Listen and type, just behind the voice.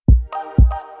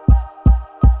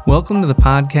Welcome to the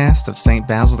podcast of St.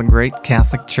 Basil the Great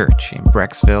Catholic Church in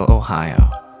Brecksville, Ohio,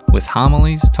 with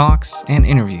homilies, talks, and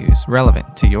interviews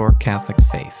relevant to your Catholic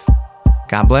faith.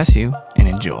 God bless you and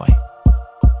enjoy.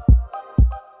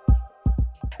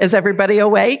 Is everybody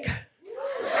awake?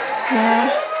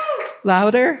 Yeah.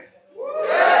 Louder?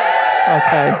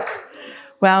 Okay.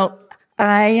 Well,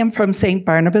 I am from St.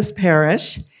 Barnabas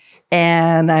Parish,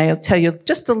 and I'll tell you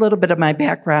just a little bit of my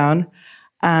background.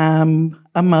 I'm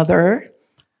a mother.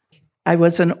 I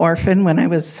was an orphan when I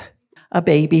was a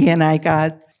baby, and I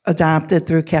got adopted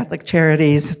through Catholic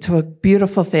Charities to a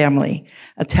beautiful family,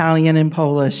 Italian and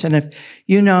Polish. And if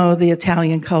you know the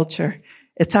Italian culture,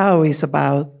 it's always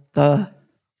about the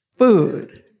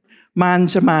food.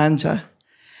 Mangia.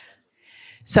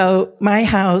 So my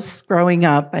house, growing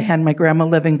up, I had my grandma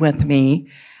living with me.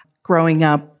 Growing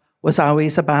up was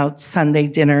always about Sunday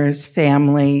dinners,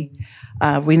 family.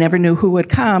 We never knew who would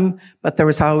come, but there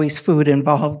was always food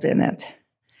involved in it.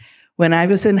 When I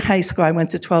was in high school, I went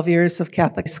to 12 years of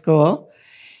Catholic school.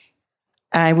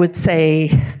 I would say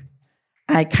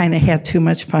I kind of had too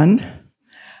much fun.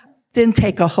 Didn't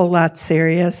take a whole lot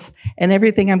serious. And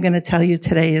everything I'm going to tell you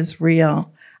today is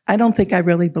real. I don't think I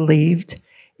really believed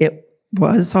it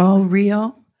was all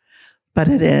real, but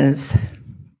it is.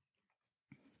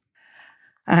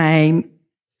 I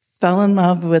fell in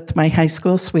love with my high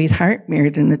school sweetheart,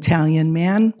 married an Italian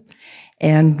man,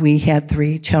 and we had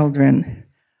 3 children,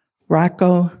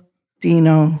 Rocco,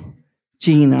 Dino,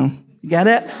 Gino. You get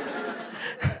it?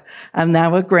 I'm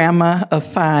now a grandma of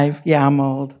 5. Yeah, I'm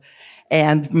old.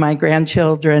 And my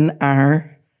grandchildren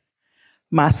are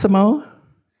Massimo,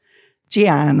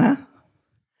 Gianna,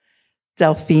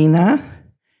 Delfina,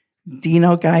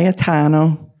 Dino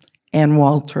Gaetano, and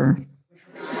Walter.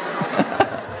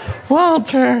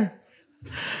 Walter.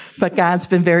 But God's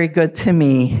been very good to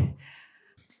me.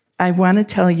 I want to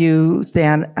tell you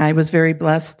that I was very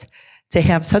blessed to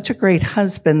have such a great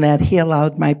husband that he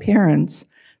allowed my parents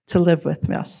to live with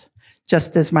us,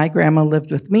 just as my grandma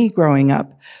lived with me growing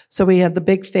up. So we had the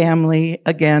big family,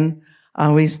 again,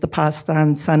 always the pasta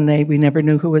on Sunday. We never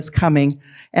knew who was coming,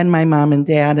 and my mom and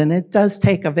dad. And it does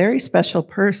take a very special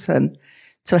person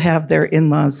to have their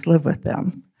in-laws live with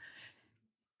them.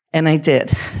 And I did.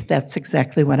 That's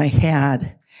exactly what I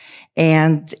had.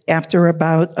 And after a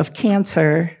bout of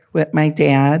cancer with my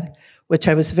dad, which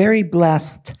I was very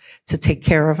blessed to take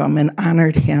care of him and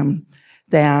honored him,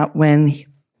 that when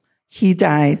he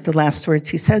died, the last words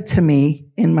he said to me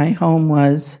in my home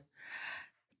was,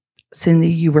 "Cindy,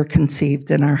 you were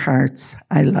conceived in our hearts.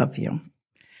 I love you."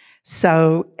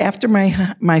 So after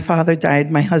my father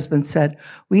died, my husband said,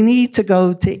 "We need to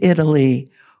go to Italy.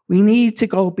 We need to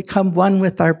go become one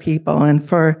with our people." And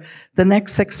for the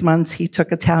next 6 months, he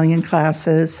took Italian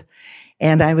classes,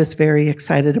 and I was very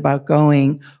excited about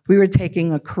going. We were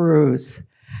taking a cruise.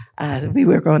 We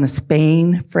were going to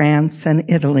Spain, France, and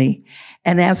Italy.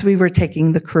 And as we were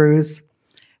taking the cruise,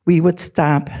 we would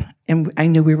stop, and I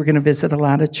knew we were going to visit a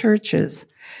lot of churches.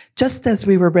 Just as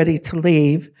we were ready to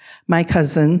leave, my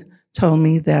cousin told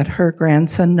me that her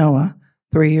grandson, Noah,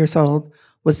 3 years old,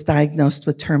 was diagnosed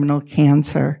with terminal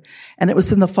cancer. And it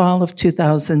was in the fall of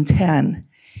 2010.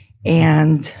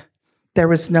 And there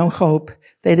was no hope.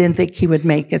 They didn't think he would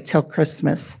make it till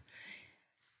Christmas.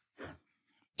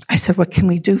 I said, "What can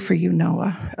we do for you,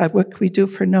 Noah? What can we do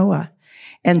for Noah?"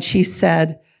 And she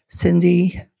said,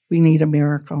 "Cindy, we need a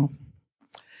miracle."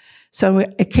 So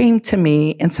it came to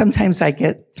me, and sometimes I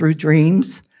get through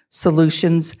dreams,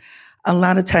 solutions. A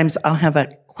lot of times I'll have a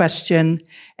question,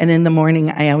 and in the morning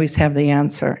I always have the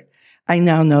answer. I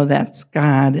now know that's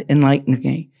God enlightening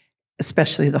me,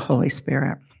 especially the Holy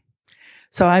Spirit.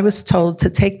 So I was told to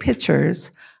take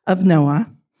pictures of Noah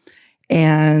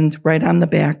and write on the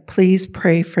back, "Please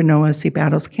pray for Noah as he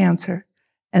battles cancer."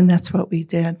 And that's what we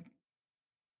did.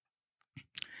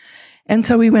 And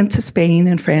so we went to Spain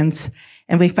and France,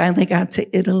 and we finally got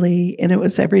to Italy, and it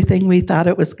was everything we thought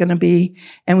it was going to be.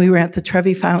 And we were at the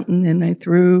Trevi Fountain, and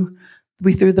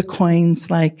we threw the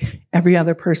coins like every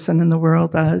other person in the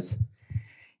world does.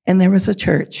 And there was a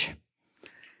church.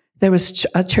 There was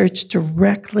a church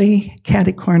directly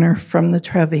catty corner from the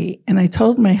Trevi. And I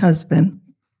told my husband,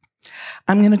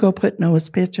 "I'm going to go put Noah's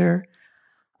picture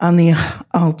on the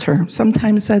altar.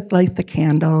 Sometimes I'd light the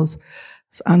candles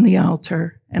on the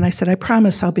altar." And I said, "I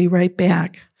promise I'll be right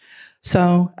back."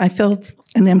 So I filled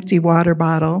an empty water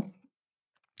bottle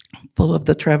full of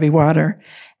the Trevi water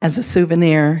as a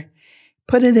souvenir,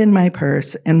 put it in my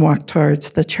purse, and walked towards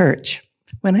the church.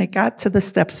 When I got to the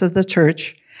steps of the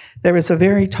church, there was a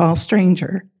very tall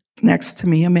stranger next to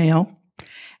me, a male,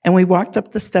 and we walked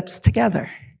up the steps together.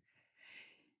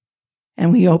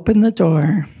 And we opened the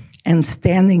door, And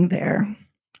standing there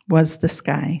was this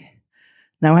guy.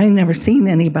 Now, I never seen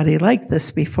anybody like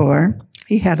this before.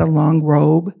 He had a long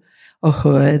robe, a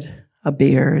hood, a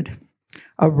beard,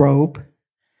 a robe.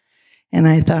 And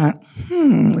I thought,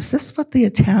 is this what the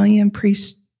Italian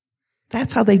priests,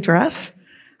 that's how they dress?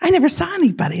 I never saw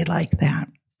anybody like that.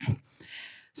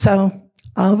 So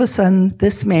all of a sudden,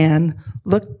 this man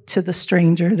looked to the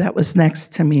stranger that was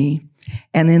next to me,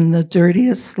 and in the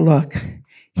dirtiest look,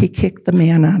 he kicked the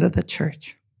man out of the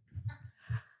church.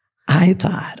 I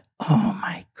thought, oh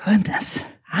my goodness,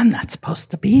 I'm not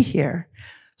supposed to be here.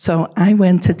 So I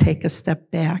went to take a step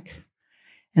back,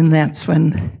 and that's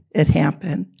when it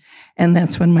happened. And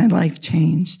that's when my life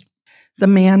changed. The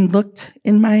man looked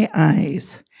in my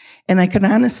eyes, and I can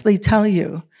honestly tell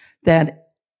you that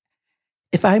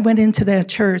if I went into that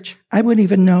church, I wouldn't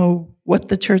even know what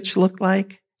the church looked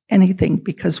like, anything,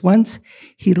 because once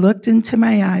he looked into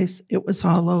my eyes, it was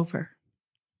all over.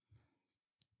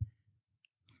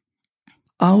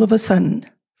 All of a sudden,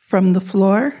 from the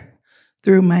floor,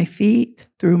 through my feet,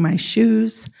 through my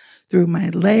shoes, through my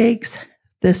legs,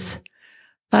 this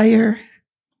fire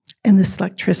and this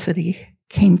electricity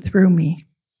came through me.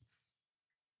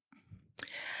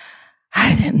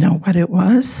 I didn't know what it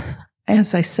was.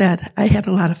 As I said, I had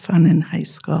a lot of fun in high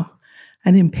school.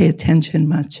 I didn't pay attention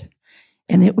much.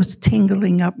 And it was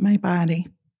tingling up my body.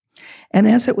 And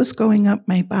as it was going up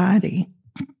my body,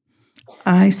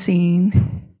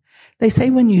 they say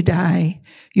when you die,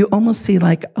 you almost see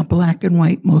like a black and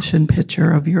white motion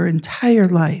picture of your entire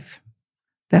life.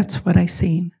 That's what I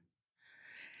seen.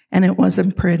 And it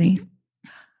wasn't pretty.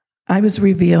 I was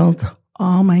revealed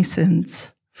all my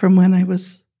sins from when I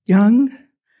was young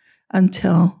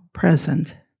until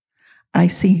present. I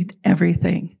seen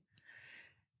everything.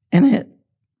 And it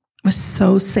was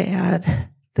so sad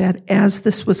that as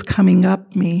this was coming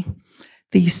up me,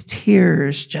 these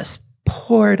tears just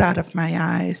poured out of my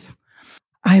eyes.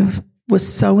 I was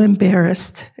so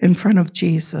embarrassed in front of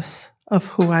Jesus of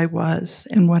who I was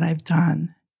and what I've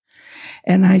done.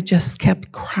 And I just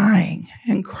kept crying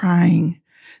and crying.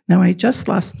 Now, I just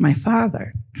lost my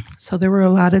father, so there were a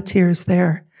lot of tears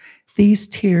there. These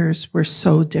tears were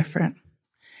so different.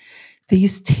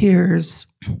 These tears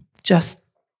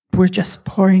were just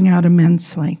pouring out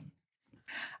immensely.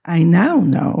 I now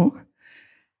know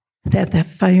that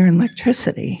fire and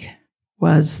electricity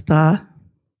was the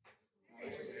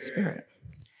Spirit.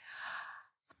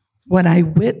 What I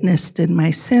witnessed in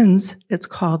my sins, it's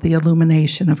called the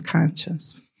illumination of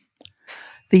conscience.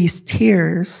 These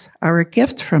tears are a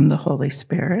gift from the Holy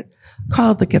Spirit,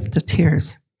 called the gift of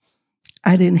tears.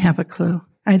 I didn't have a clue.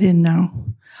 I didn't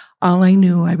know. All I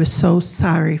knew, I was so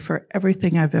sorry for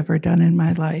everything I've ever done in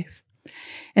my life.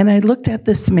 And I looked at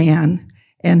this man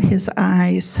and his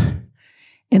eyes,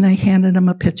 and I handed him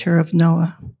a picture of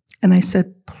Noah. And I said,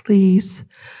 please,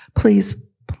 please,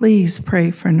 please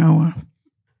pray for Noah.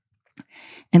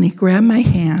 And he grabbed my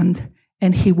hand,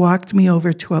 and he walked me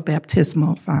over to a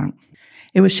baptismal font.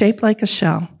 It was shaped like a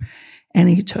shell, and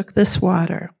he took this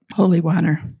water, holy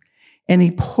water, and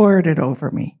he poured it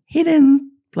over me. He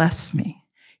didn't bless me.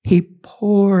 He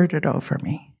poured it over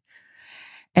me.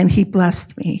 And he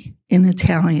blessed me in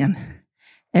Italian,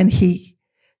 and he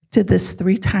did this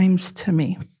 3 times to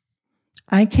me.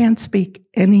 I can't speak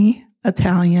any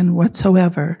Italian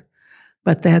whatsoever,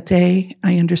 but that day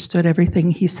I understood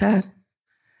everything he said.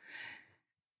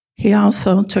 He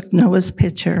also took Noah's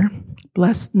picture,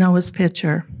 blessed Noah's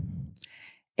picture,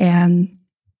 and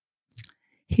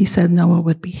he said Noah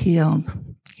would be healed.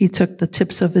 He took the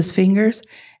tips of his fingers,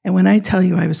 and when I tell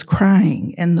you I was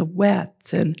crying in the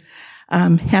wet and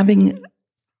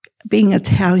being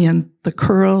Italian, the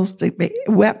curls,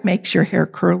 wet makes your hair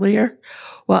curlier.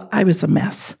 Well, I was a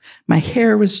mess. My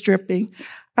hair was dripping.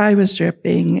 I was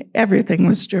dripping. Everything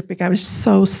was dripping. I was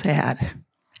so sad.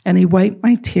 And he wiped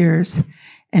my tears,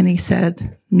 and he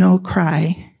said, no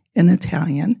cry in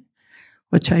Italian,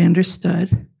 which I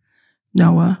understood.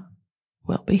 Noah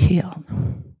will be healed.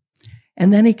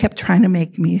 And then he kept trying to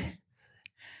make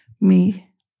me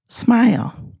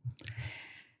smile.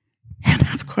 And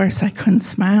of course, I couldn't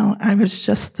smile. I was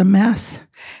just a mess.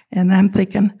 And I'm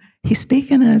thinking, he's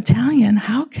speaking in Italian.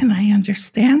 How can I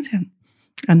understand him?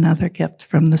 Another gift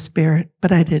from the Spirit,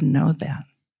 but I didn't know that.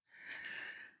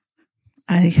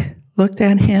 I looked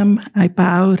at him, I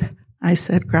bowed, I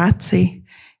said, grazie,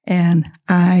 and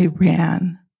I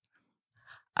ran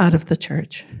out of the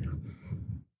church,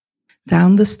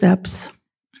 down the steps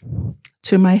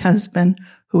to my husband,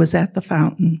 who was at the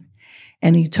fountain,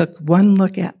 and he took one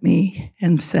look at me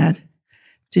and said,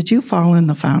 did you fall in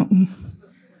the fountain?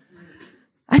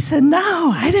 I said,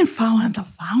 no, I didn't fall in the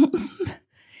fountain.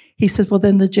 He said, well,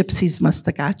 then the gypsies must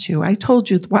have got you. I told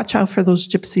you, watch out for those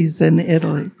gypsies in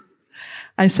Italy.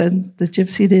 I said, the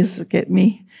gypsy didn't get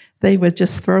me. They would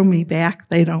just throw me back.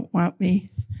 They don't want me.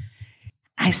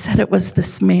 I said, it was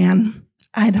this man.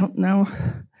 I don't know.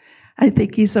 I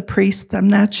think he's a priest. I'm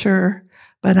not sure.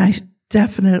 But I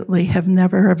definitely have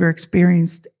never, ever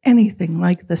experienced anything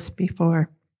like this before.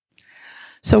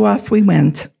 So off we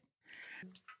went.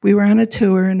 We were on a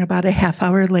tour, and about a half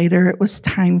hour later, it was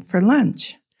time for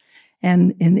lunch.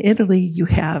 And in Italy, you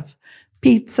have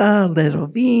pizza, little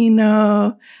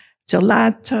vino,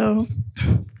 gelato.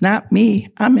 Not me.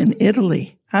 I'm in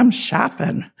Italy. I'm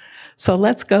shopping. So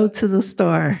let's go to the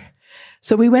store.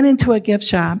 So we went into a gift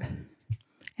shop,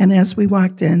 and as we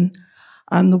walked in,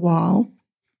 on the wall,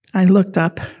 I looked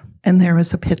up, and there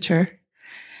was a picture.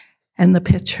 And the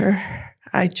picture,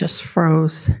 I just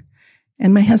froze.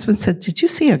 And my husband said, did you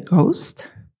see a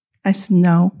ghost? I said,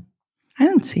 no, I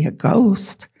didn't see a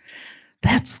ghost.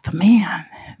 That's the man.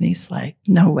 And he's like,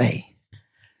 no way.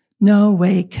 No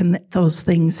way can those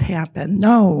things happen.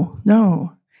 No.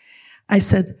 I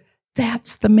said,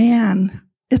 that's the man.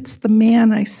 It's the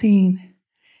man I seen.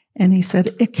 And he said,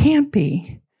 it can't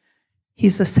be.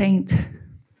 He's a saint.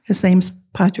 His name's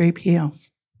Padre Pio.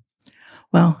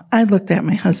 Well, I looked at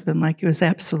my husband like he was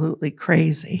absolutely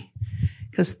crazy,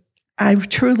 because I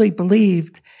truly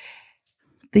believed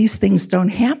these things don't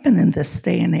happen in this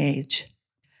day and age.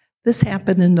 This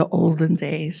happened in the olden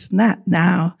days, not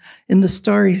now. In the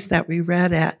stories that we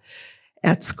read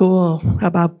at school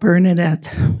about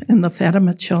Bernadette and the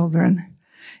Fatima children.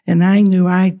 And I knew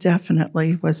I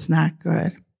definitely was not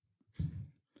good.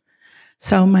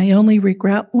 So my only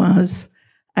regret was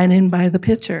I didn't buy the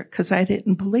picture because I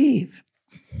didn't believe.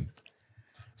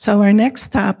 So our next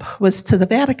stop was to the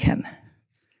Vatican.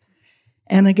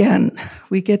 And again,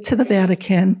 we get to the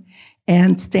Vatican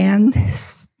and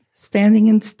standing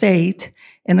in state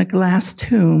in a glass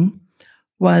tomb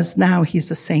was, now he's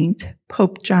a saint,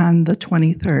 Pope John the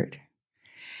 23rd.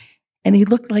 And he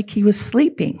looked like he was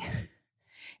sleeping.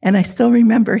 And I still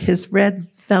remember his red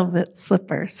velvet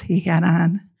slippers he had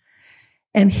on.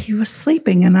 And he was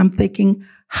sleeping, and I'm thinking,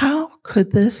 how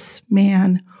could this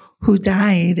man who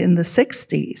died in the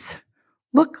 60s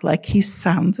look like he's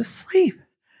sound asleep?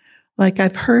 Like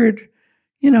I've heard,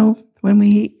 when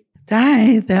we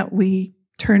die that we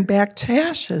turn back to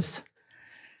ashes.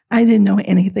 I didn't know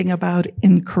anything about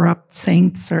incorrupt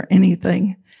saints or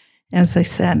anything. As I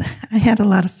said, I had a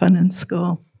lot of fun in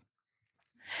school.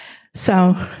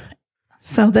 So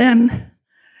then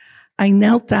I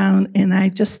knelt down and I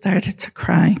just started to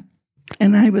cry.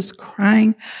 And I was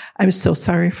crying. I was so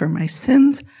sorry for my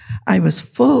sins. I was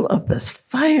full of this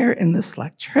fire and this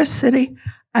electricity.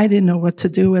 I didn't know what to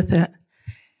do with it.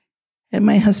 And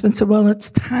my husband said, well, it's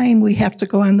time. We have to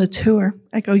go on the tour.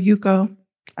 I go, you go.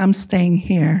 I'm staying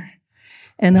here.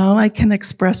 And all I can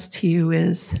express to you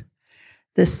is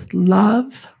this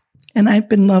love. And I've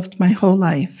been loved my whole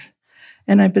life.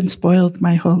 And I've been spoiled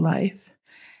my whole life.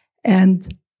 And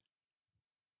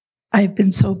I've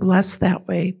been so blessed that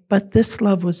way. But this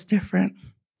love was different.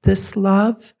 This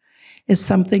love is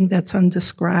something that's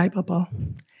indescribable.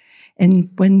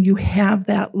 And when you have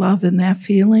that love and that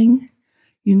feeling,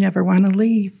 you never want to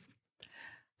leave.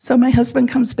 So my husband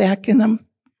comes back in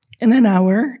an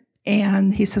hour,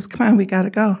 and he says, come on, we got to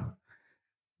go.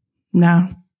 No,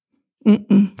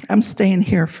 I'm staying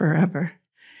here forever.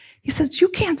 He says, you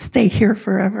can't stay here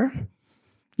forever.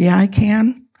 Yeah, I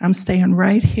can. I'm staying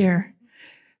right here.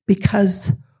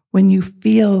 Because when you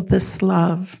feel this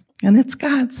love, and it's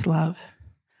God's love,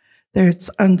 it's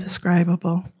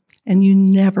undescribable, and you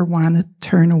never want to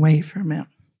turn away from it.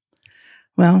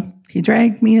 Well, he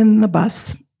dragged me in the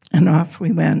bus, and off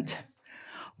we went.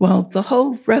 Well, the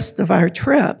whole rest of our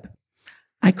trip,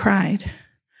 I cried.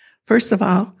 First of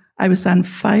all, I was on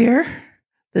fire.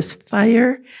 This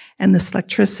fire and this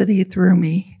electricity through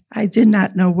me. I did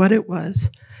not know what it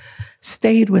was.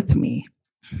 Stayed with me.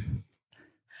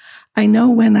 I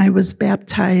know when I was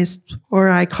baptized, or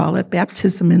I call it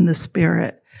baptism in the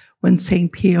Spirit, when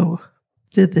St. Pio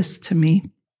did this to me.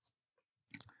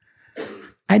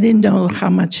 I didn't know how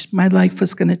much my life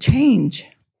was going to change.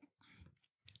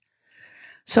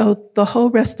 So the whole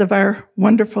rest of our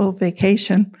wonderful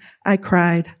vacation, I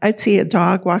cried. I'd see a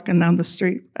dog walking down the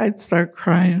street. I'd start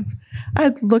crying.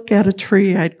 I'd look at a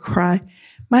tree. I'd cry.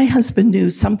 My husband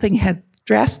knew something had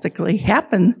drastically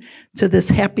happened to this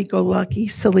happy-go-lucky,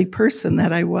 silly person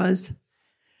that I was.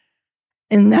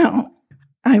 And now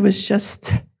I was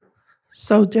just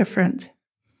so different.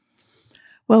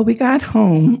 Well, we got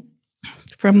home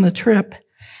from the trip,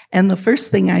 and the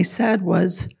first thing I said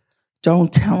was,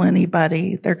 don't tell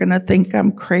anybody. They're going to think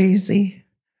I'm crazy.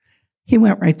 He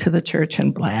went right to the church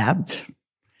and blabbed.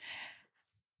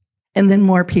 And then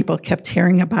more people kept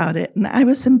hearing about it. And I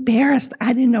was embarrassed.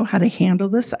 I didn't know how to handle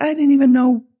this. I didn't even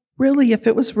know really if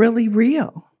it was really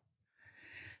real.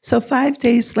 So 5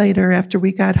 days later, after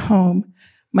we got home,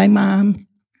 my mom,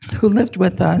 who lived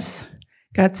with us,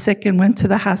 got sick and went to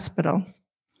the hospital.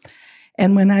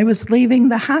 And when I was leaving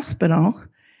the hospital,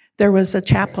 there was a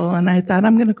chapel, and I thought,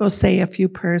 I'm going to go say a few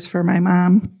prayers for my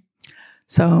mom.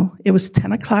 So it was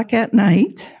 10 o'clock at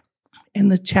night, and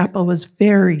the chapel was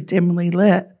very dimly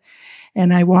lit.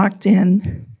 And I walked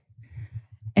in,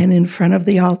 and in front of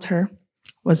the altar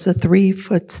was a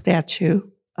 3-foot statue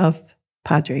of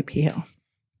Padre Pio.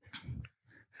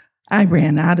 I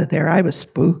ran out of there. I was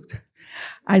spooked.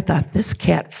 I thought, this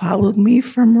cat followed me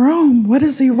from Rome. What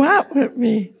does he want with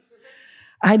me?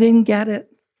 I didn't get it.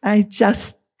 I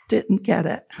just didn't get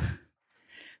it.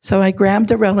 So I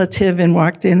grabbed a relative and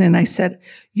walked in, and I said,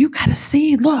 you got to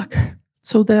see, look,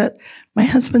 so that my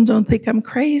husband don't think I'm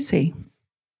crazy.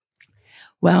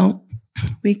 Well,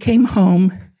 we came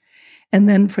home, and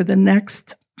then for the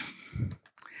next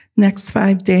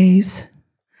 5 days,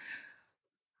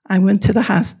 I went to the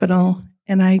hospital,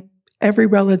 and every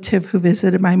relative who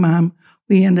visited my mom,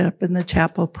 we ended up in the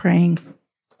chapel praying.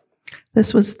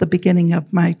 This was the beginning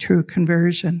of my true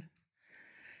conversion.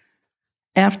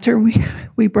 After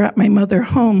we brought my mother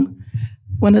home,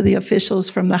 one of the officials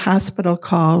from the hospital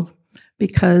called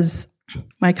because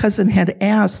my cousin had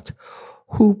asked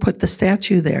who put the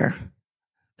statue there.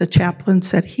 The chaplain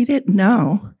said he didn't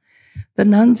know. The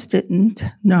nuns didn't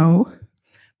know.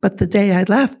 But the day I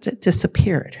left, it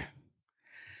disappeared.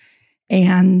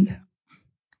 And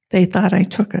they thought I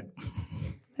took it.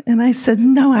 And I said,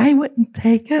 no, I wouldn't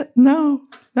take it. No,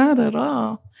 not at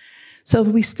all. So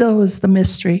we still is the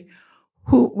mystery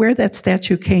where that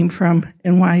statue came from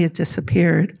and why it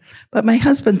disappeared. But my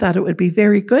husband thought it would be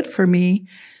very good for me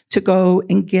to go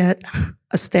and get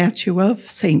a statue of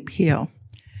St. Pio.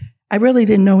 I really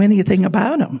didn't know anything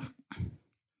about him.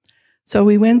 So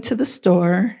we went to the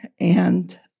store,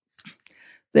 and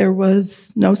there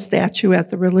was no statue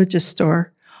at the religious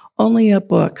store, only a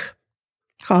book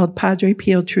called Padre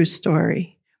Pio True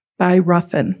Story by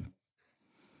Ruffin.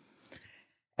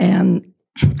 And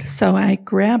so I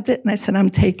grabbed it and I said, I'm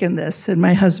taking this. And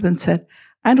my husband said,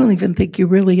 I don't even think you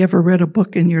really ever read a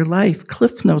book in your life.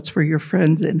 Cliff Notes were your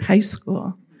friends in high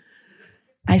school.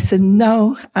 I said,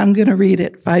 no, I'm going to read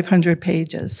it, 500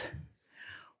 pages.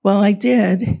 Well, I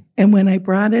did. And when I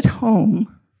brought it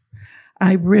home,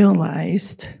 I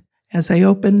realized as I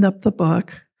opened up the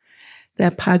book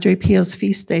that Padre Pio's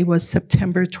feast day was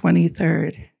September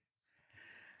 23rd.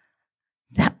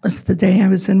 That was the day I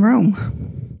was in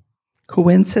Rome.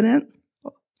 Coincident?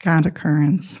 God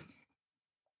occurrence.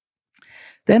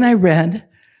 Then I read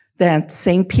that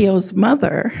St. Pio's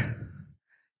mother,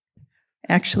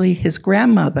 actually his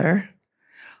grandmother,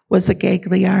 was a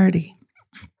Gagliardi.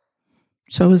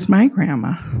 So was my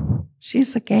grandma.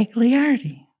 She's a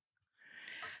Gagliardi.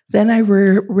 Then I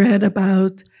read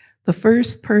about the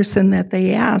first person that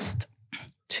they asked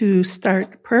to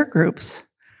start prayer groups.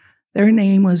 Their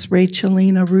name was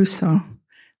Rachelina Russo.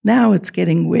 Now it's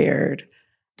getting weird.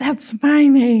 That's my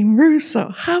name, Russo.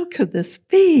 How could this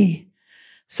be?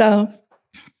 So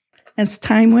as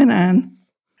time went on,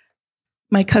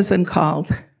 my cousin called,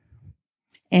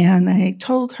 and I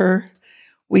told her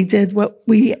we did what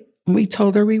we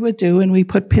told her we would do, and we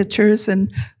put pictures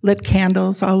and lit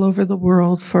candles all over the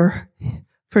world for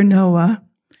Noah.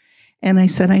 And I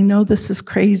said, I know this is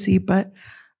crazy, but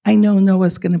I know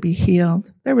Noah's going to be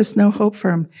healed. There was no hope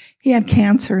for him. He had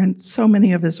cancer in so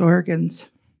many of his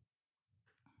organs.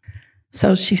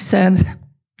 So she said,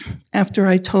 after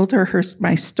I told her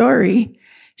my story,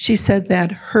 she said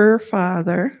that her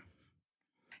father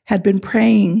had been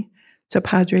praying to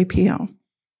Padre Pio.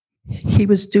 He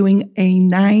was doing a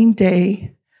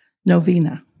 9-day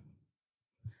novena.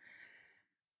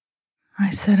 I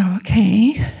said,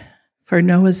 okay, for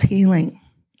Noah's healing.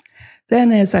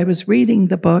 Then as I was reading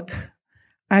the book,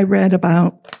 I read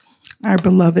about our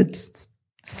beloved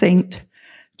Saint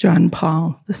John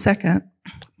Paul II.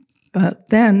 But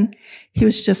then he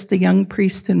was just a young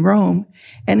priest in Rome,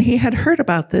 and he had heard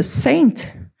about this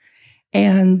saint.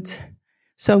 And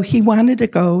so he wanted to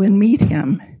go and meet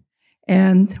him.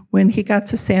 And when he got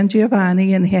to San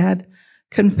Giovanni and had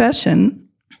confession,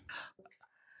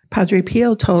 Padre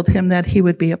Pio told him that he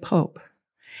would be a pope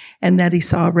and that he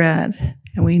saw red.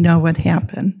 And we know what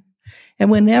happened.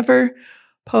 And whenever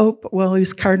Pope, well, he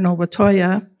was Cardinal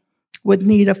Wojtyła, would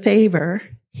need a favor,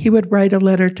 he would write a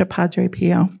letter to Padre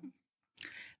Pio.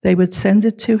 They would send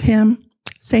it to him.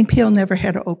 St. Pio never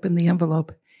had to open the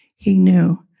envelope. He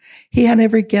knew. He had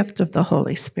every gift of the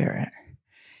Holy Spirit.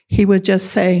 He would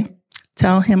just say,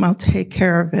 tell him I'll take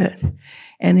care of it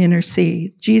and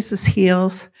intercede. Jesus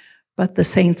heals, but the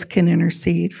saints can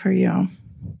intercede for you.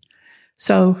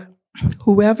 So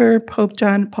whoever Pope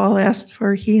John Paul asked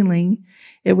for healing,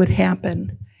 it would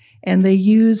happen. And they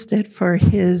used it for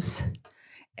his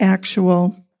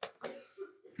actual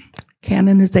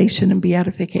canonization and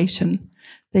beatification.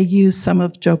 They used some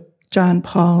of John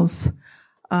Paul's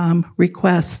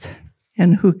request.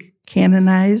 And who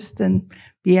canonized and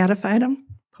beatified him?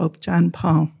 Pope John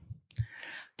Paul.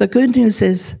 The good news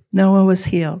is Noah was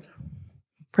healed.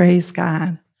 Praise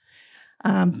God.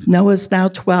 Noah's now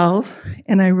 12,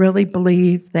 and I really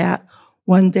believe that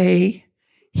one day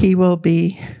he will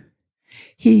be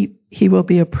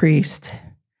a priest.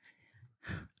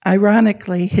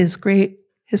 Ironically, his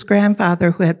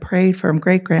grandfather, who had prayed for him,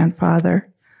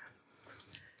 great-grandfather,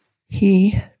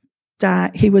 he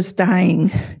was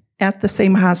dying at the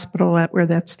same hospital where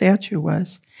that statue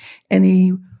was, and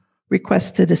he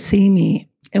requested to see me.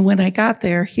 And when I got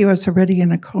there, he was already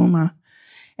in a coma,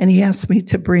 and he asked me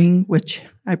to bring, which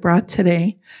I brought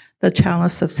today, the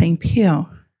chalice of St. Pio.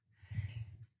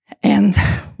 And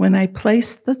when I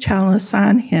placed the chalice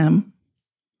on him,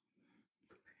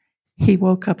 he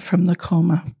woke up from the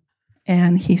coma,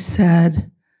 and he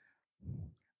said,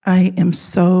 I am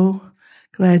so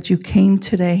glad you came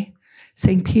today.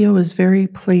 St. Pio is very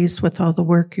pleased with all the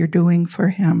work you're doing for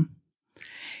him.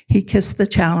 He kissed the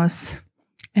chalice,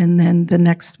 and then the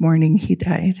next morning he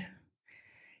died.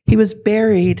 He was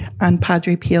buried on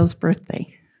Padre Pio's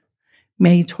birthday,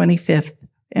 May 25th,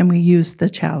 and we used the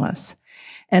chalice.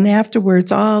 And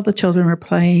afterwards, all the children were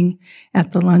playing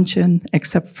at the luncheon,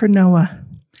 except for Noah.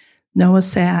 Noah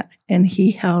sat, and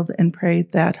he held and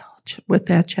prayed with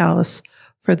that chalice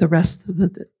for the rest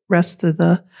of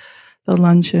the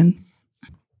luncheon.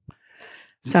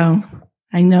 So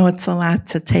I know it's a lot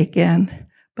to take in,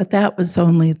 but that was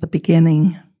only the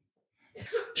beginning.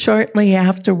 Shortly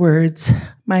afterwards,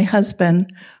 my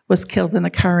husband was killed in a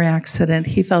car accident.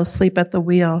 He fell asleep at the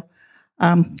wheel,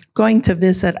 going to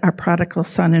visit our prodigal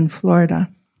son in Florida.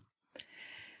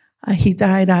 He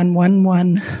died on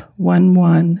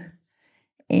 11/11,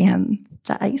 and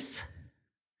the ice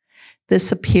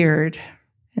disappeared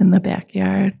in the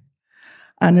backyard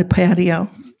on the patio.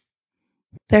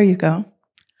 There you go.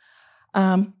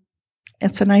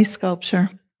 It's a nice sculpture.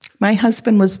 My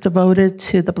husband was devoted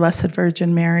to the Blessed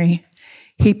Virgin Mary.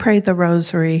 He prayed the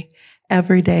rosary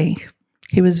every day.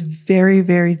 He was very,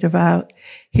 very devout.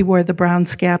 He wore the brown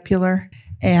scapular,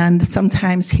 and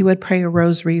sometimes he would pray a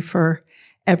rosary for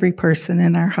every person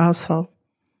in our household.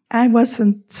 I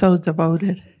wasn't so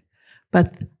devoted,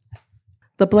 but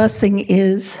the blessing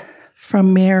is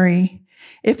from Mary.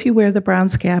 If you wear the brown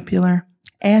scapular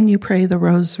and you pray the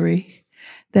rosary,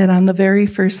 that on the very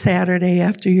first Saturday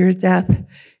after your death,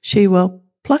 she will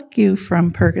pluck you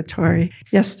from purgatory.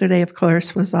 Yesterday, of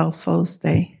course, was All Souls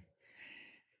Day.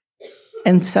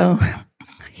 And so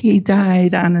he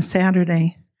died on a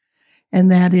Saturday, and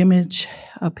that image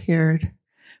appeared.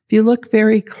 If you look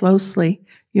very closely,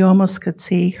 you almost could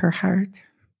see her heart.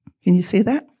 Can you see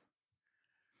that?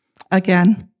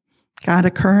 Again, God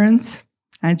occurrence.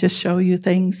 I just show you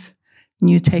things, and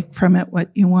you take from it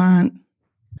what you want.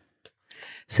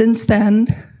 Since then,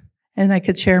 and I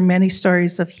could share many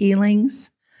stories of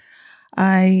healings,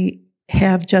 I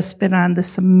have just been on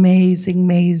this amazing,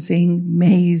 amazing,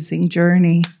 amazing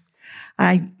journey.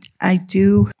 I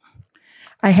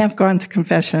have gone to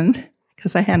confession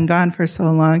because I hadn't gone for so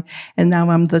long, and now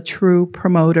I'm the true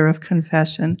promoter of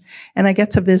confession. And I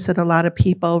get to visit a lot of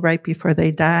people right before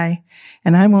they die,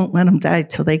 and I won't let them die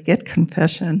till they get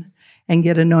confession and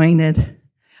get anointed.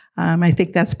 I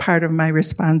think that's part of my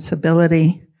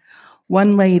responsibility.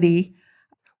 One lady,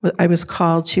 I was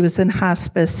called, she was in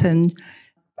hospice, and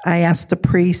I asked the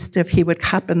priest if he would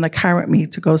hop in the car with me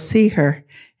to go see her.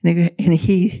 And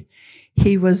he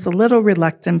was a little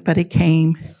reluctant, but he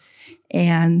came,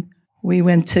 and we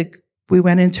went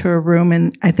into a room,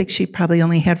 and I think she probably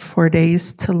only had 4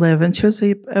 days to live, and she was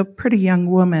a pretty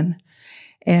young woman.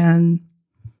 And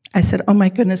I said, oh my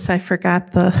goodness, I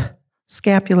forgot the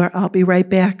scapular. I'll be right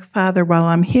back, Father. While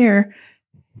I'm here,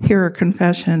 hear her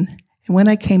confession. And when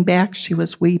I came back, she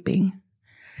was weeping.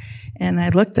 And I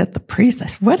looked at the priest. I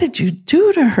said, what did you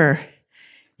do to her?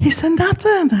 He said,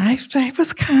 nothing. I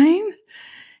was kind.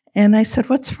 And I said,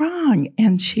 what's wrong?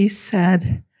 And she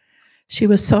said she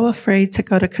was so afraid to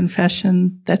go to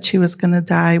confession that she was going to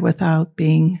die without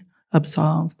being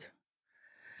absolved.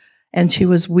 And she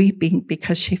was weeping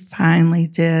because she finally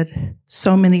did.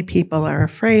 So many people are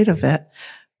afraid of it.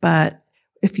 But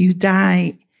if you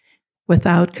die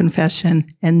without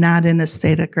confession and not in a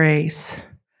state of grace.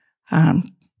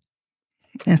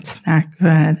 It's not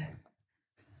good.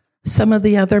 Some of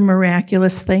the other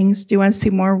miraculous things. Do you want to see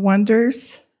more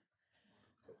wonders?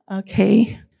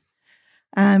 Okay.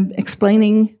 I'm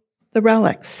explaining the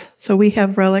relics. So we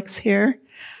have relics here.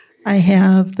 I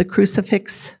have the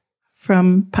crucifix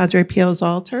from Padre Pio's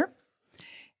altar,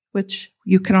 which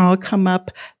you can all come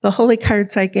up. The holy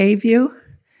cards I gave you,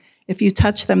 if you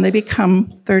touch them, they become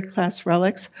third-class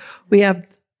relics. We have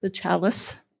the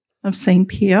chalice of St.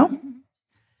 Pio.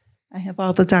 I have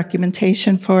all the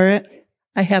documentation for it.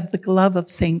 I have the glove of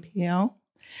St. Pio.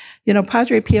 You know,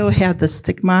 Padre Pio had the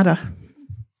stigmata,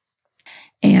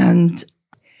 and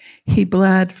he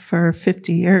bled for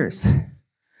 50 years.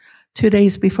 2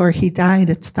 days before he died,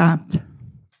 it stopped.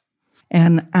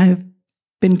 And I've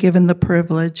been given the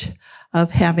privilege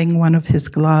of having one of his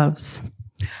gloves.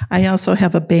 I also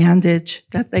have a bandage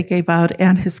that they gave out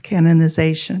at his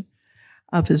canonization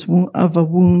of a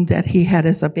wound that he had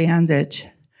as a bandage.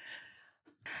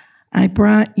 I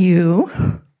brought you,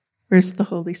 where's the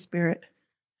Holy Spirit?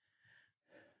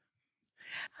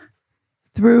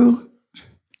 Through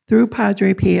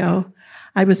Padre Pio,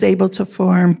 I was able to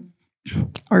form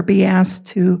or be asked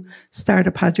to start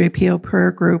a Padre Pio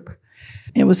prayer group.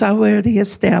 It was already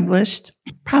established,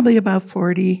 probably about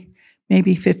 40,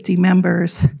 maybe 50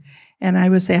 members, and I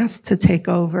was asked to take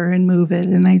over and move it,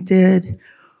 and I did.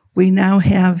 We now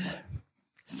have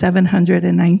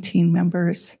 719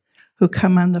 members who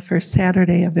come on the first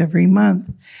Saturday of every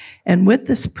month. And with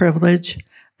this privilege,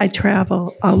 I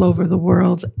travel all over the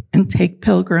world and take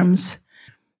pilgrims.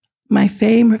 My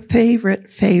favorite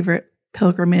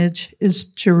pilgrimage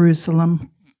is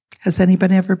Jerusalem. Has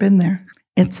anybody ever been there?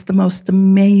 It's the most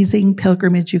amazing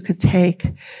pilgrimage you could take.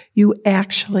 You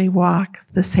actually walk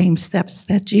the same steps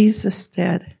that Jesus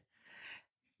did.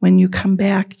 When you come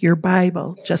back, your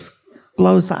Bible just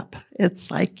blows up. It's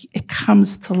like it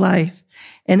comes to life.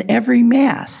 And every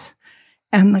Mass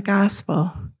and the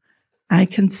Gospel, I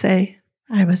can say,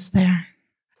 I was there.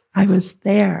 I was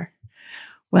there.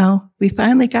 Well, we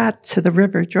finally got to the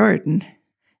River Jordan,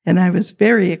 and I was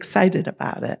very excited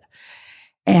about it.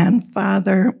 And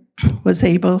Father was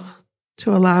able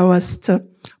to allow us to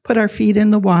put our feet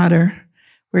in the water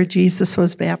where Jesus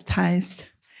was baptized.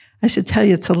 I should tell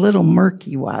you, it's a little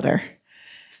murky water.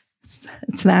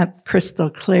 It's not crystal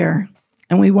clear.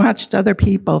 And we watched other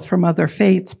people from other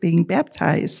faiths being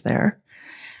baptized there.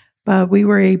 But we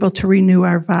were able to renew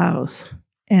our vows.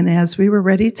 And as we were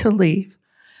ready to leave,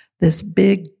 this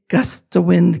big gust of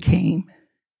wind came.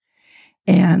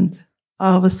 And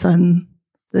all of a sudden,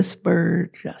 this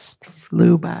bird just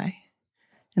flew by.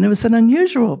 And it was an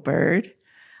unusual bird.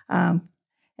 And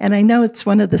I know it's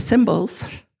one of the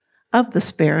symbols of the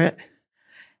Spirit.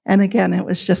 And again, it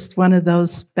was just one of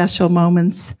those special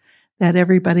moments that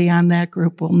everybody on that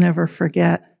group will never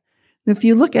forget. And if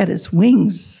you look at his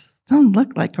wings, it don't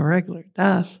look like a regular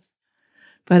dove.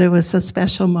 But it was a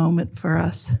special moment for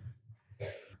us.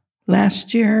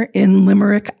 Last year in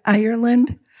Limerick,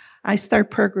 Ireland, I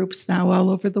start prayer groups now all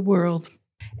over the world.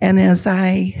 And as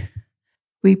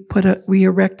we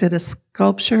erected a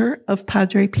sculpture of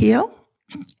Padre Pio,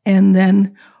 and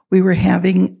then we were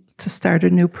having to start a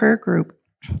new prayer group.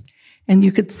 And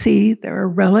you could see there are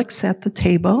relics at the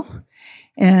table.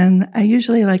 And I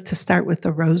usually like to start with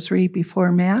the rosary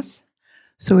before Mass.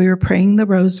 So we were praying the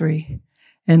rosary.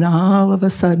 And all of a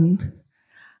sudden,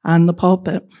 on the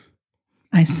pulpit,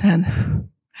 I said,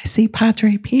 I see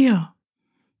Padre Pio.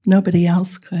 Nobody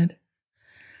else could.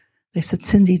 They said,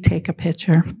 Cindy, take a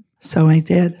picture. So I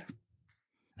did.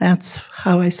 That's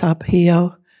how I saw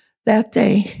Pio that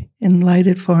day in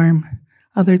lighted form.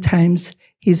 Other times,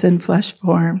 he's in flesh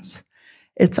forms.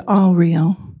 It's all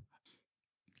real.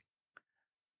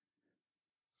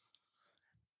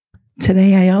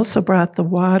 Today, I also brought the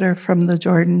water from the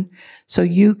Jordan so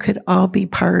you could all be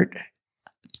part.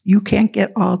 You can't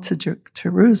get all to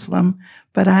Jerusalem,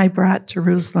 but I brought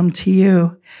Jerusalem to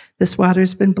you. This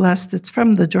water's been blessed. It's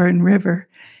from the Jordan River.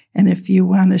 And if you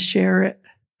want to share it,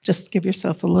 just give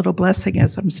yourself a little blessing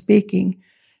as I'm speaking.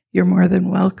 You're more than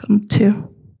welcome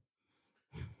to.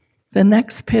 The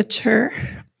next picture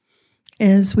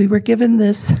is we were given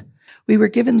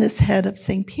this head of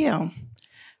St. Pio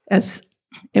as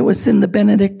it was in the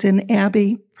Benedictine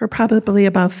Abbey for probably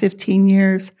about 15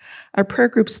 years. Our prayer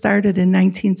group started in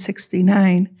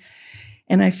 1969,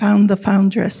 and I found the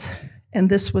foundress, and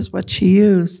this was what she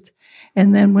used.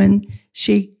 And then when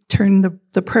she turned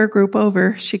the prayer group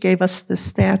over, she gave us this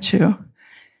statue.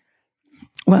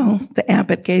 Well, the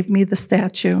abbot gave me the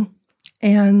statue,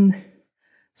 and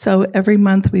so every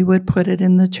month we would put it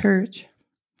in the church.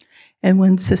 And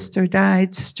when Sister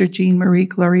died, Sister Jean Marie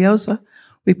Gloriosa,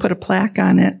 we put a plaque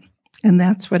on it, and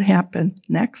that's what happened.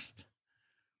 Next.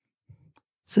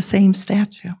 It's the same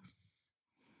statue.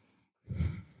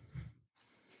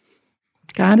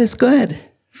 God is good.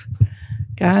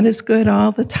 God is good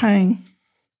all the time.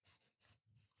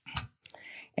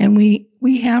 And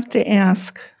we have to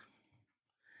ask,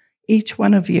 each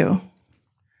one of you.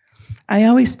 I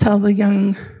always tell the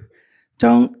young,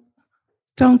 don't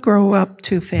grow up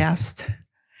too fast.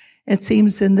 It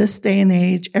seems in this day and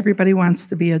age, everybody wants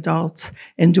to be adults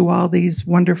and do all these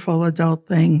wonderful adult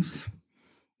things.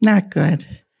 Not good.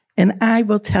 And I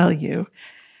will tell you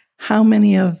how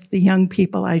many of the young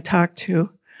people I talk to,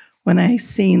 when I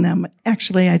seen them,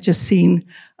 actually I just seen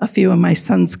a few of my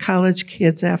son's college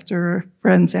kids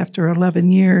friends after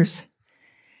 11 years.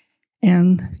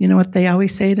 And you know what they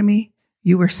always say to me?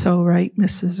 You were so right,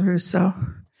 Mrs. Russo.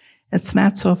 It's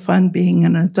not so fun being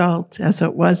an adult as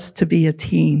it was to be a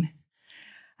teen.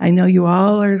 I know you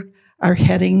all are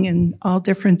heading in all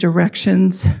different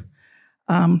directions,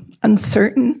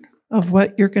 uncertain of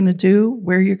what you're going to do,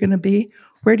 where you're going to be.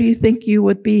 Where do you think you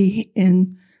would be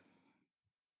in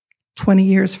 20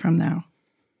 years from now?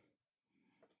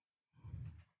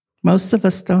 Most of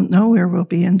us don't know where we'll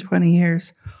be in 20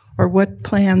 years or what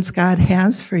plans God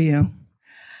has for you.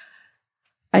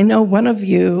 I know one of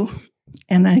you,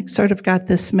 and I sort of got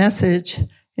this message,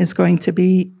 is going to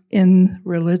be in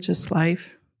religious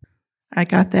life. I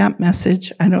got that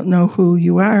message. I don't know who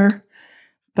you are,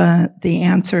 but the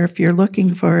answer, if you're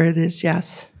looking for it, is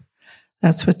yes.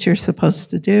 That's what you're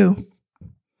supposed to do.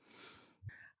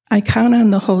 I count on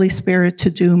the Holy Spirit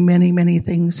to do many, many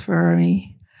things for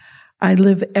me. I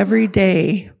live every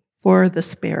day for the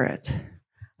Spirit.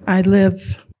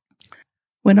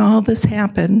 When all this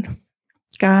happened,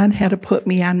 God had to put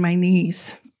me on my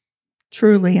knees,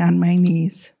 truly on my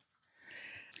knees.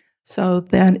 So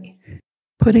that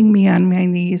putting me on my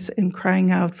knees and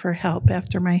crying out for help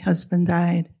after my husband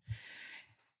died.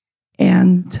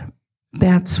 And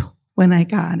that's when I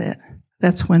got it.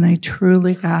 That's when I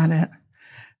truly got it.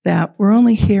 That we're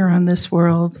only here on this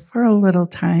world for a little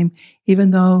time, even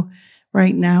though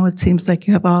right now it seems like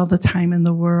you have all the time in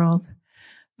the world.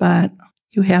 But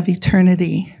you have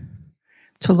eternity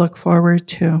to look forward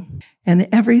to. And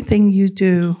everything you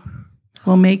do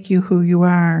will make you who you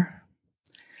are.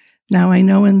 Now, I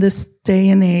know in this day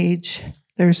and age,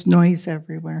 there's noise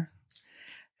everywhere.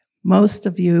 Most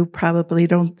of you probably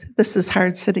don't. This is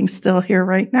hard sitting still here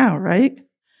right now, right?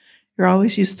 You're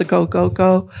always used to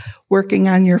go, working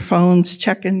on your phones,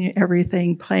 checking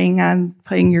everything,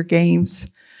 playing your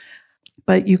games.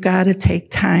 But you got to take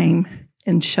time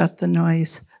and shut the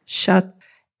noise. Shut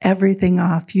everything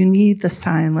off. You need the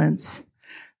silence.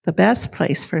 The best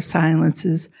place for silence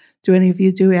is, do any of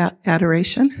you do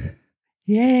adoration?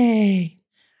 Yay.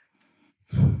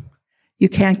 You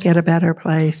can't get a better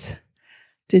place.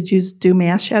 Did you do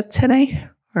Mass yet today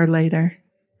or later?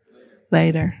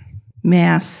 Later.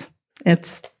 Mass.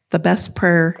 It's the best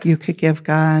prayer you could give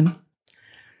God.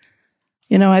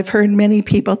 You know, I've heard many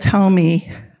people tell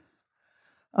me,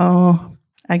 oh,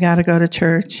 I got to go to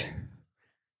church.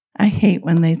 I hate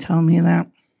when they tell me that.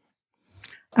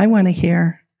 I want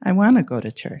to go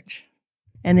to church.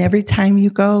 And every time you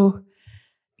go,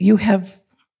 you have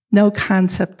no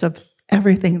concept of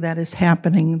everything that is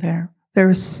happening there. There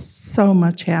is so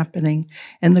much happening,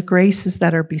 and the graces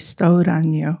that are bestowed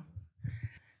on you.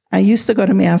 I used to go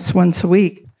to Mass once a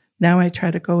week. Now I try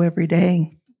to go every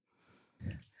day.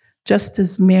 Just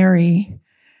as Mary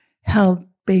held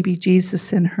baby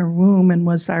Jesus in her womb and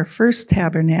was our first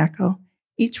tabernacle,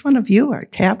 each one of you are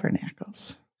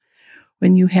tabernacles.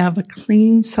 When you have a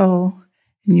clean soul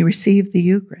and you receive the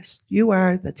Eucharist, you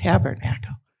are the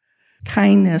tabernacle.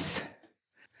 Kindness.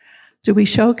 Do we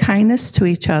show kindness to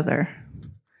each other?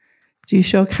 Do you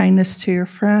show kindness to your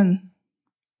friend?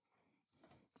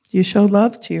 Do you show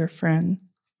love to your friend?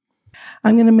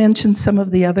 I'm going to mention some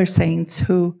of the other saints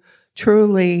who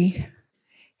truly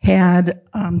had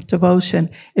devotion.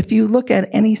 If you look at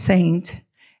any saint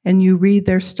and you read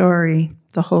their story,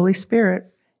 the Holy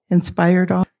Spirit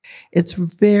inspired all. It's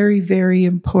very, very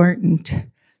important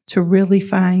to really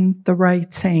find the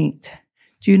right saint.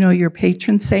 Do you know your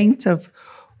patron saint of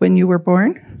when you were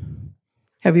born?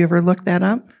 Have you ever looked that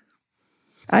up?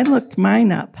 I looked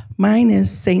mine up. Mine is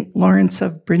St. Lawrence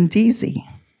of Brindisi.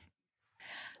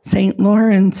 St.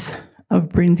 Lawrence of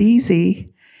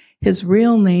Brindisi, his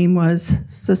real name was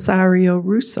Cesario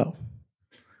Russo.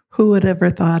 Who would ever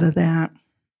thought of that?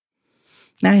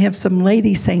 Now I have some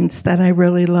lady saints that I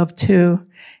really love too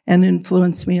and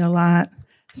influenced me a lot.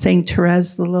 St.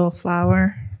 Therese, the Little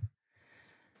Flower.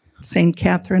 St.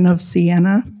 Catherine of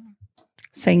Siena.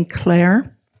 St.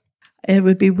 Clair. It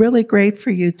would be really great for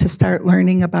you to start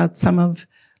learning about some of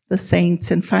the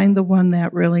saints and find the one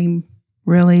that really,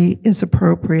 really is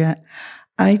appropriate.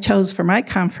 I chose for my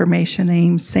confirmation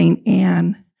name St.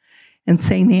 Anne, and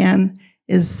St. Anne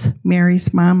is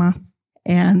Mary's mama.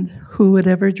 And who would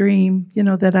ever dream,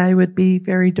 that I would be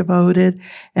very devoted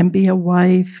and be a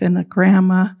wife and a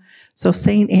grandma. So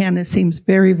St. Anne, it seems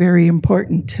very, very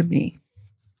important to me.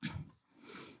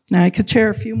 Now I could share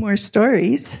a few more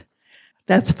stories.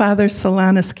 That's Father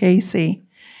Solanus Casey,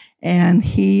 and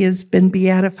he has been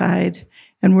beatified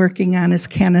and working on his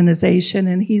canonization,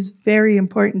 and he's very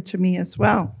important to me as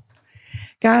well.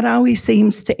 God always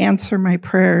seems to answer my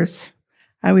prayers.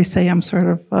 I always say I'm sort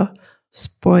of a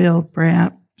spoiled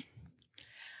brat.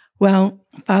 Well,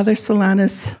 Father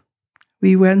Solanus,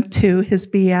 we went to his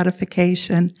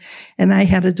beatification, and I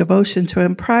had a devotion to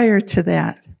him prior to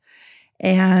that.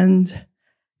 And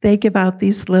they give out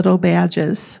these little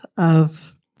badges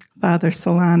of Father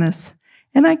Solanus.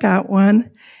 And I got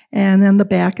one, and on the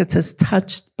back it says,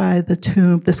 touched by the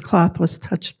tomb. This cloth was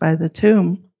touched by the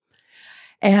tomb.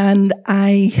 And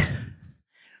I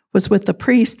was with the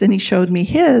priest, and he showed me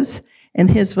his, and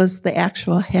his was the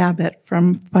actual habit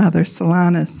from Father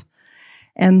Solanus.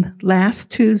 And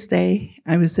last Tuesday,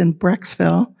 I was in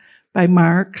Brecksville by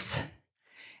Mark's,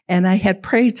 and I had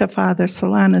prayed to Father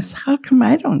Solanus, how come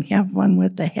I don't have one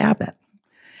with the habit?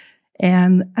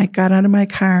 And I got out of my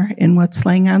car, and what's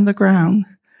laying on the ground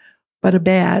but a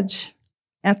badge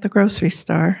at the grocery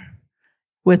store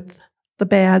with the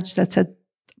badge that said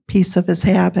piece of his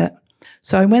habit.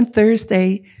 So I went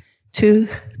Thursday to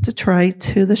Detroit,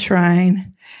 to the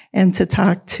shrine, and to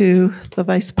talk to the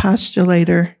vice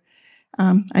postulator.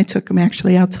 I took him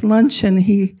actually out to lunch, and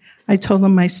I told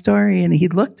him my story, and he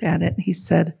looked at it, and he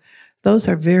said, those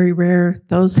are very rare.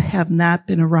 Those have not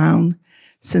been around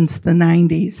since the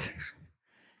 90s.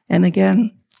 And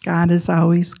again, God is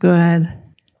always good.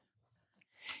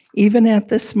 Even at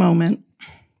this moment,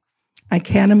 I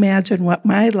can't imagine what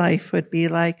my life would be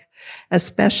like,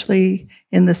 especially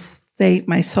in the state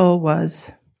my soul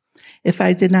was, if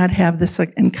I did not have this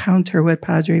encounter with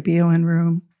Padre Pio in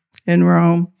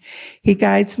Rome. He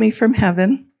guides me from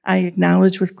heaven. I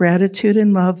acknowledge with gratitude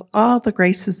and love all the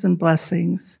graces and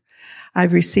blessings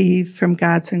I've received from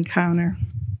God's encounter.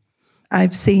 I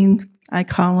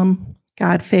call them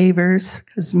God favors,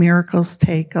 because miracles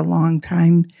take a long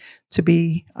time to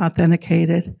be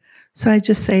authenticated. So I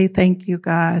just say, thank you,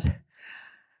 God.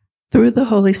 Through the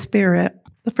Holy Spirit,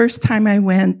 the first time I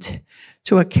went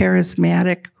to a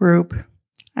charismatic group,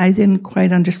 I didn't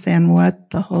quite understand what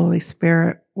the Holy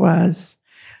Spirit was.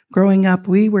 Growing up,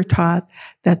 we were taught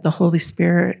that the Holy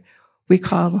Spirit, we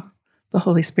call the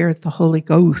Holy Spirit the Holy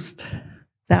Ghost.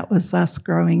 That was us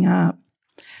growing up.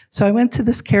 So I went to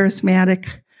this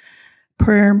charismatic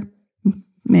prayer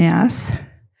mass,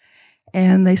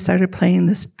 and they started playing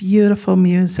this beautiful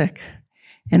music.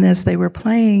 And as they were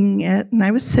playing it, and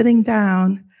I was sitting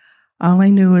down, all I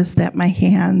knew is that my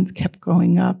hand kept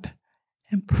going up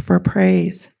for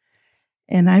praise.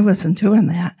 And I wasn't doing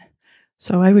that.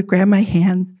 So I would grab my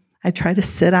hand, I'd try to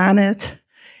sit on it,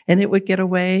 and it would get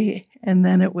away, and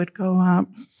then it would go up.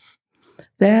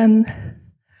 Then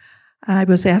I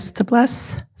was asked to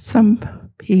bless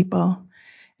some people.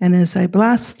 And as I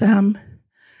blessed them,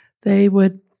 they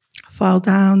would fall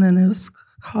down, and it was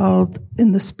called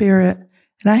in the spirit.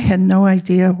 And I had no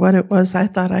idea what it was. I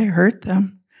thought I hurt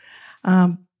them.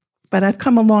 But I've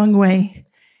come a long way,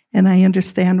 and I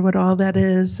understand what all that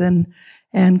is.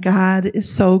 And God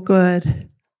is so good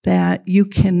that you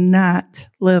cannot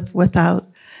live without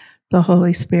the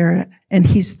Holy Spirit. And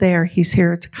He's there. He's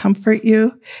here to comfort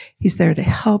you. He's there to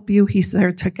help you. He's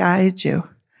there to guide you.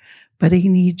 But He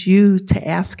needs you to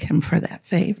ask Him for that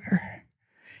favor.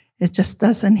 It just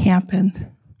doesn't happen.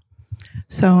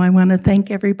 So I want to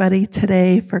thank everybody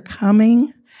today for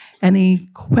coming. Any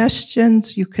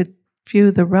questions, you could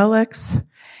view the relics.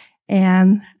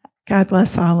 And God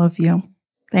bless all of you.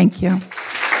 Thank you.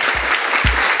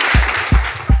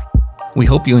 We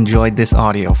hope you enjoyed this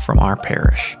audio from our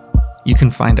parish. You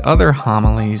can find other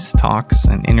homilies, talks,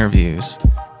 and interviews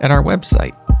at our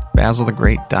website,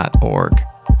 basilthegreat.org,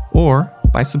 or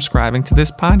by subscribing to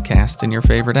this podcast in your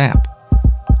favorite app.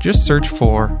 Just search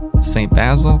for St.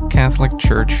 Basil Catholic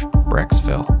Church,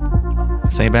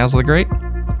 Brecksville. St. Basil the Great,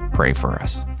 pray for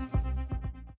us.